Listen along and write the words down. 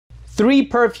Three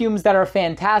perfumes that are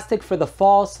fantastic for the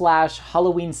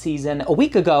fall/Halloween season. A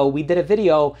week ago, we did a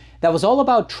video that was all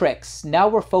about tricks. Now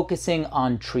we're focusing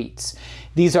on treats.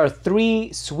 These are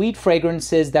three sweet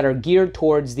fragrances that are geared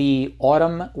towards the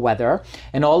autumn weather.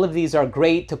 And all of these are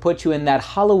great to put you in that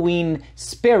Halloween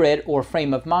spirit or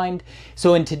frame of mind.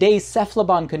 So in today's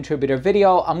Cephalabon contributor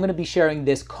video, I'm going to be sharing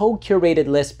this co-curated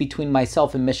list between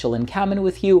myself and Michelle and Cameron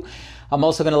with you. I'm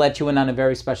also going to let you in on a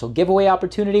very special giveaway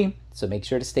opportunity, so make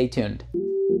sure to stay tuned.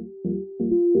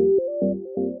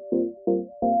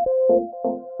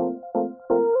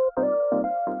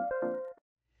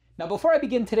 Now, before I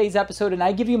begin today's episode and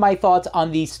I give you my thoughts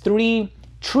on these three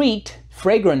treat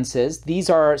fragrances, these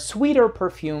are sweeter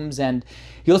perfumes, and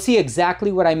you'll see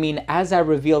exactly what I mean as I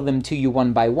reveal them to you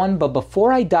one by one. But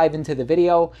before I dive into the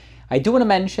video, I do want to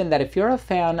mention that if you're a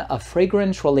fan of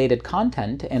fragrance-related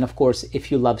content, and of course,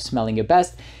 if you love smelling your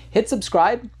best, hit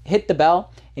subscribe, hit the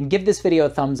bell, and give this video a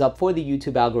thumbs up for the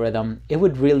YouTube algorithm. It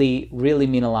would really, really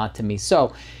mean a lot to me.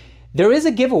 So there is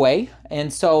a giveaway,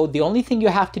 and so the only thing you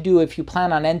have to do if you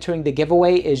plan on entering the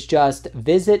giveaway is just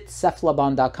visit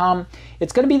cephalabon.com.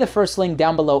 It's going to be the first link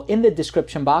down below in the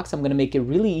description box. I'm going to make it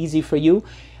really easy for you.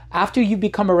 After you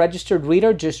become a registered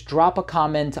reader, just drop a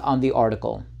comment on the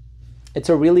article. It's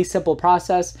a really simple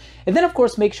process. And then, of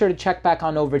course, make sure to check back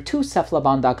on over to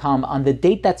cephalabon.com on the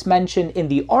date that's mentioned in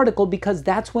the article, because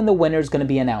that's when the winner is going to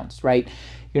be announced, right?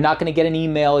 You're not going to get an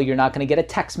email. You're not going to get a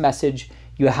text message.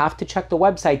 You have to check the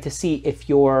website to see if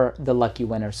you're the lucky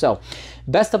winner. So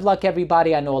best of luck,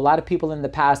 everybody. I know a lot of people in the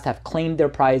past have claimed their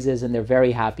prizes and they're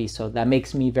very happy. So that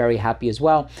makes me very happy as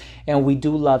well. And we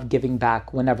do love giving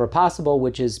back whenever possible,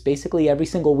 which is basically every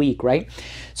single week, right?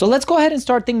 So let's go ahead and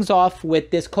start things off with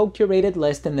this co-curated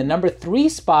list. In the number 3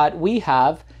 spot, we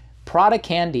have Prada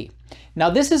Candy.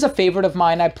 Now, this is a favorite of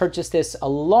mine. I purchased this a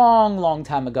long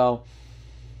time ago.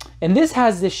 And this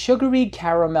has this sugary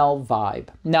caramel vibe.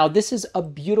 Now, this is a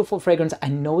beautiful fragrance. I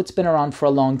know it's been around for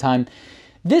a long time.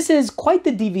 This is quite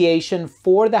the deviation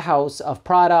for the house of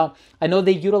Prada. I know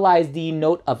they utilize the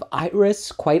note of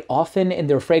iris quite often in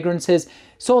their fragrances.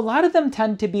 So a lot of them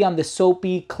tend to be on the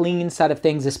soapy, clean side of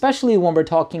things, especially when we're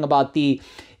talking about the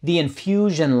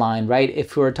infusion line, right?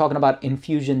 If we're talking about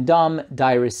Infusion D'Homme,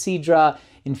 d'Iris Cedra,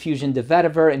 Infusion de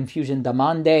Vetiver, Infusion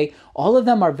d'Amande, all of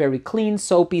them are very clean,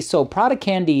 soapy. So Prada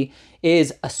Candy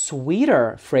is a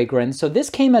sweeter fragrance. So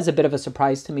this came as a bit of a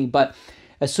surprise to me, but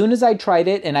as soon as I tried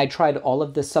it, and I tried all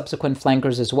of the subsequent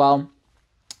flankers as well,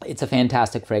 it's a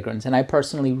fantastic fragrance. And I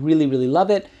personally really love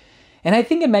it. And I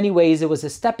think in many ways it was a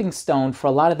stepping stone for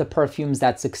a lot of the perfumes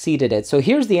that succeeded it. So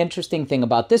here's the interesting thing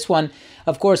about this one.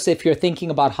 Of course, if you're thinking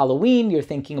about Halloween, you're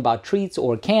thinking about treats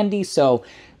or candy. So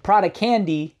Prada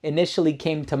Candy initially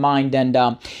came to mind, and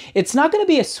it's not going to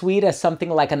be as sweet as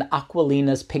something like an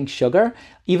Aquilina's Pink Sugar,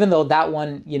 even though that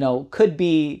one, you know, could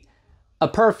be a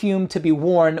perfume to be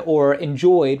worn or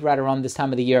enjoyed right around this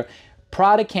time of the year.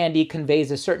 Prada Candy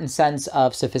conveys a certain sense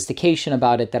of sophistication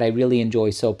about it that I really enjoy.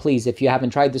 So please, if you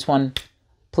haven't tried this one,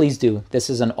 please do. This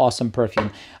is an awesome perfume.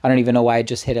 I don't even know why I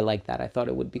just hit it like that. I thought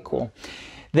it would be cool.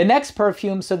 The next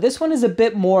perfume, so this one is a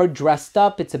bit more dressed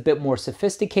up. It's a bit more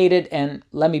sophisticated. And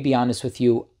let me be honest with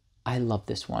you, I love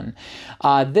this one.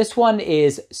 This one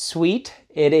is sweet.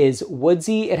 It is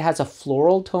woodsy. It has a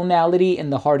floral tonality in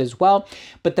the heart as well.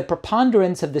 But the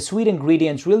preponderance of the sweet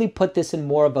ingredients really put this in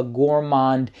more of a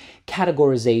gourmand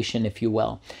categorization, if you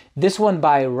will. This one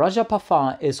by Raja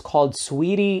Parfum is called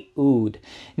Sweetie Oud.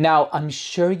 Now, I'm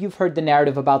sure you've heard the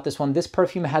narrative about this one. This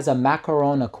perfume has a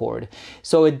macaron accord.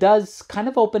 So it does kind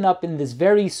of open up in this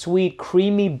very sweet,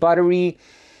 creamy, buttery,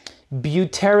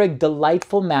 butyric,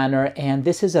 delightful manner, and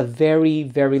this is a very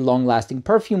long-lasting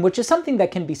perfume, which is something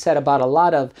that can be said about a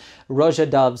lot of Roja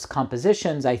Dove's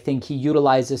compositions. I think he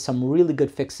utilizes some really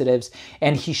good fixatives,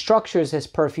 and he structures his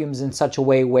perfumes in such a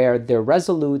way where they're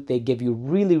resolute, they give you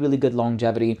really good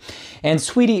longevity, and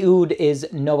Sweetie Oud is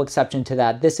no exception to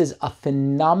that. This is a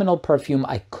phenomenal perfume.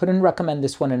 I couldn't recommend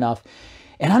this one enough.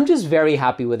 And I'm just very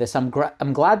happy with this. I'm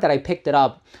glad that I picked it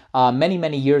up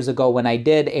many years ago when I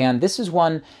did. And this is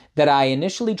one that I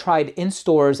initially tried in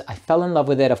stores. I fell in love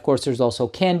with it. Of course, there's also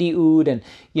Candy Oud. And,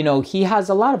 you know, he has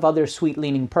a lot of other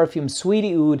sweet-leaning perfumes.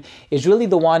 Sweetie Oud is really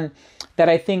the one that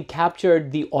I think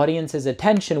captured the audience's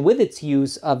attention with its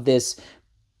use of this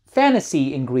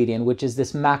fantasy ingredient, which is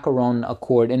this macaron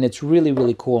accord, and it's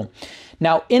really cool.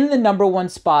 Now, in the number 1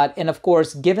 spot, and of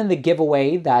course, given the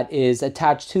giveaway that is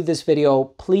attached to this video,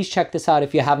 please check this out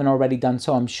if you haven't already done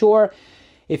so. I'm sure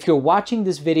if you're watching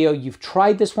this video, you've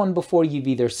tried this one before, you've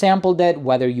either sampled it,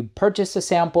 whether you purchased a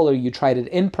sample or you tried it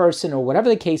in person or whatever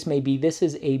the case may be. This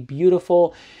is a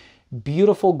beautiful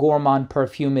gourmand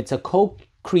perfume. It's a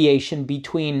co-creation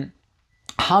between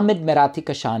Hamid Merati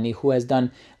Kashani, who has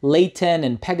done Leighton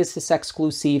and Pegasus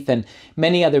Exclusive and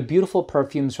many other beautiful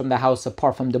perfumes from the house of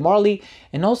Parfum de Marly,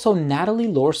 and also Natalie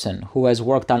Lorson, who has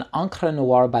worked on Encre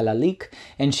Noire by Lalique,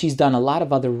 and she's done a lot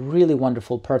of other really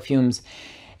wonderful perfumes.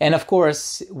 And of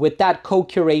course, with that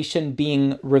co-curation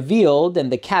being revealed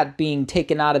and the cat being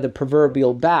taken out of the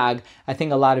proverbial bag, I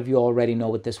think a lot of you already know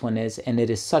what this one is, and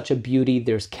it is such a beauty.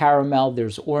 There's caramel,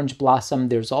 there's orange blossom,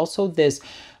 there's also this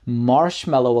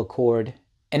marshmallow accord.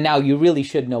 And now you really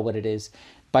should know what it is.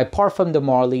 By Parfum de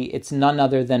Marly, it's none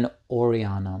other than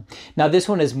Oriana. Now this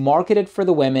one is marketed for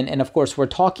the women, and of course we're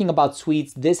talking about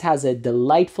sweets. This has a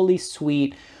delightfully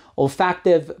sweet,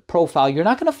 olfactive profile. You're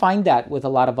not going to find that with a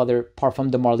lot of other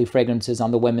Parfum de Marly fragrances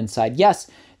on the women's side.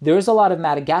 Yes, there is a lot of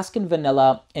Madagascan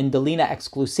vanilla in Delina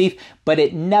Exclusive, but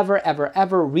it never, ever,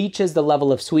 ever reaches the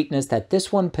level of sweetness that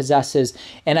this one possesses.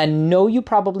 And I know you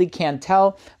probably can't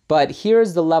tell, but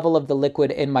here's the level of the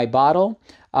liquid in my bottle.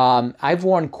 I've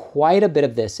worn quite a bit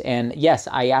of this, and yes,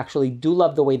 I actually do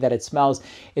love the way that it smells.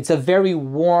 It's a very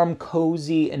warm,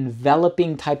 cozy,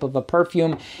 enveloping type of a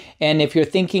perfume, and if you're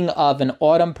thinking of an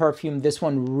autumn perfume, this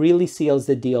one really seals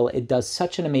the deal. It does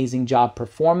such an amazing job.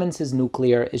 Performance is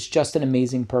nuclear. It's just an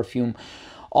amazing perfume,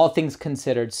 all things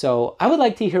considered. So I would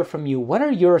like to hear from you. What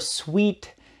are your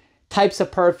sweet types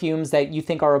of perfumes that you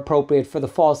think are appropriate for the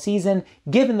fall season,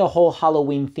 given the whole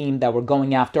Halloween theme that we're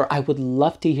going after? I would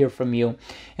love to hear from you.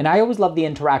 And I always love the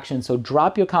interaction, so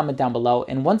drop your comment down below.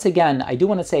 And once again, I do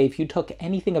want to say, if you took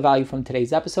anything of value from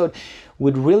today's episode,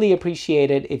 would really appreciate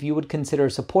it if you would consider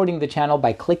supporting the channel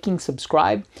by clicking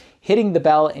subscribe, hitting the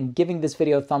bell, and giving this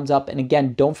video a thumbs up. And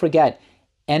again, don't forget,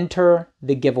 enter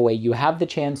the giveaway. You have the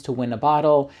chance to win a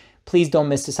bottle. Please don't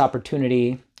miss this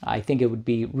opportunity. I think it would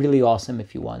be really awesome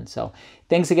if you won. So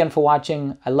thanks again for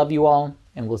watching. I love you all,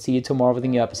 and we'll see you tomorrow with a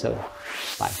new episode.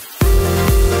 Bye.